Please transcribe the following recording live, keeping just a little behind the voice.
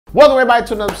Welcome everybody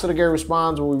to another episode of Gary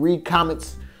Responds, where we read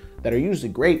comments that are usually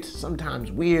great, sometimes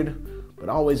weird, but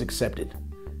always accepted.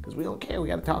 Because we don't care, we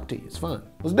gotta talk to you, it's fun.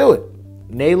 Let's do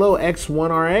it. Nalo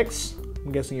X1RX,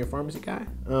 I'm guessing you're a pharmacy guy,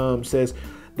 says,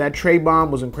 that trade bomb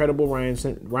was incredible. Ryan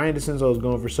Decenzo is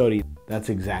going for Sodi. That's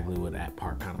exactly what that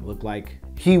part kind of looked like.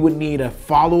 He would need a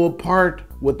follow-up part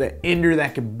with the ender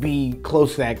that could be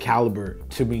close to that caliber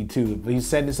to me too. If he's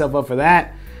setting himself up for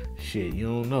that, shit, you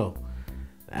don't know.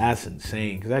 That's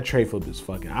insane, because that tray flip is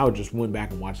fucking, I would just went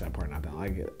back and watch that part, not that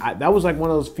like it. That was like one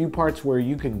of those few parts where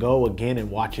you can go again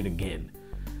and watch it again.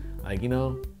 Like, you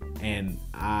know, and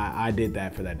I did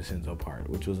that for that Decenzo part,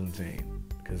 which was insane.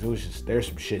 Because it was just, there's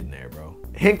some shit in there, bro.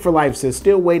 Hank for Life says,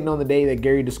 still waiting on the day that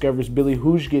Gary discovers Billy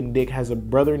Who's Getting Dick has a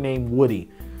brother named Woody.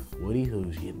 Woody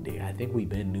Who's Getting Dick. I think we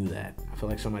been knew that. I feel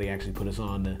like somebody actually put us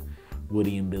on to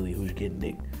Woody and Billy Who's Getting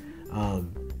Dick.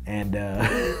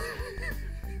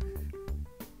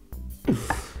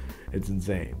 It's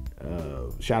insane.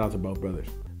 Shout out to both brothers.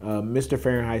 Mr.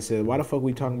 Fahrenheit said, why the fuck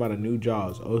we talking about a new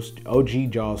Jaws?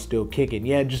 OG Jaws still kicking.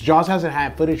 Yeah, just Jaws hasn't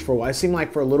had footage for a while. It seemed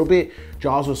like for a little bit,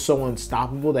 Jaws was so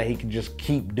unstoppable that he could just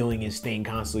keep doing his thing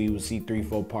constantly. You would see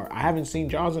 3-4 part. I haven't seen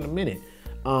Jaws in a minute.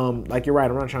 Like, you're right.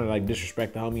 I'm not trying to like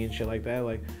disrespect the homie and shit like that.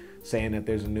 Like saying that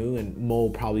there's a new, and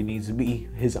Mole probably needs to be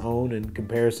his own, and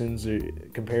comparisons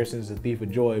to Thief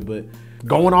of Joy, but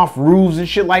going off roofs and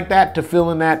shit like that to fill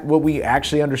in that what we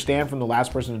actually understand from the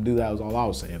last person to do that was all I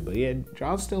was saying. But yeah,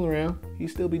 John's still around. He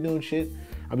still be doing shit.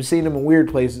 I've been seeing him in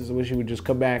weird places. I wish he would just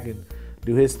come back and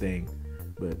do his thing,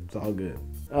 but it's all good.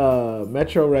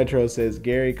 Metro Retro says,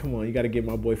 Gary, come on, you got to give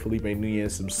my boy Felipe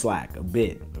Nunes some slack a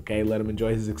bit, okay? Let him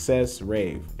enjoy his success.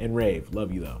 Rave.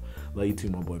 Love you though. Love you too,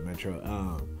 my boy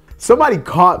Metro. Somebody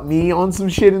caught me on some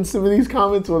shit in some of these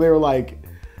comments where they were like,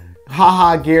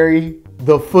 haha, Gary,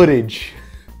 the footage.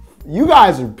 You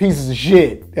guys are pieces of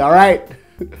shit, all right?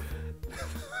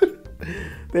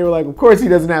 They were like, of course he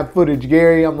doesn't have footage,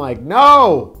 Gary. I'm like,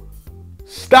 no,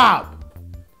 stop.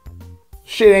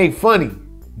 Shit ain't funny.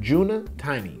 Juna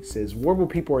Tiny says, Warble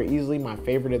people are easily my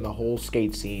favorite in the whole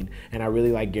skate scene, and I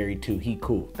really like Gary too. He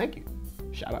cool. Thank you.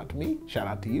 Shout out to me. Shout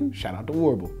out to you. Shout out to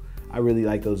Warble. I really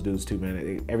like those dudes too,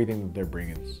 man. Everything that they're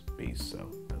bringing is beast, so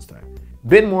that's tight.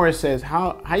 Ben Morris says,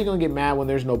 how you gonna get mad when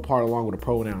there's no part along with a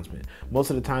pro announcement? Most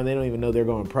of the time, they don't even know they're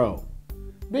going pro.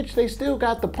 Bitch, they still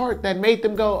got the part that made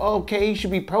them go, oh, okay, he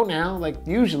should be pro now. Like,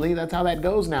 usually, that's how that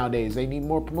goes nowadays. They need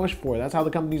more promotion for it. That's how the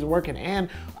companies are working. And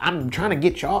I'm trying to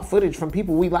get y'all footage from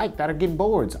people we like that are getting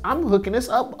boards. I'm hooking this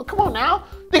up. Come on now.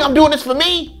 Think I'm doing this for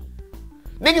me?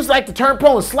 Niggas like to turn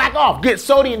pro and slack off, get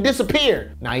Sodi and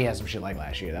disappear. Now he had some shit like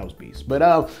last year, that was beast.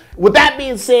 But with that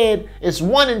being said, it's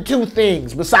 1 and 2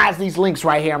 things besides these links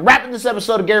right here. I'm wrapping this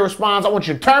episode of Gary Responds. I want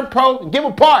you to turn pro and give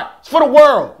a part. It's for the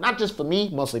world, not just for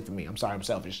me, mostly for me. I'm sorry, I'm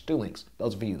selfish. 2 links.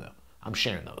 Those are for you though. I'm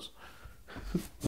sharing those.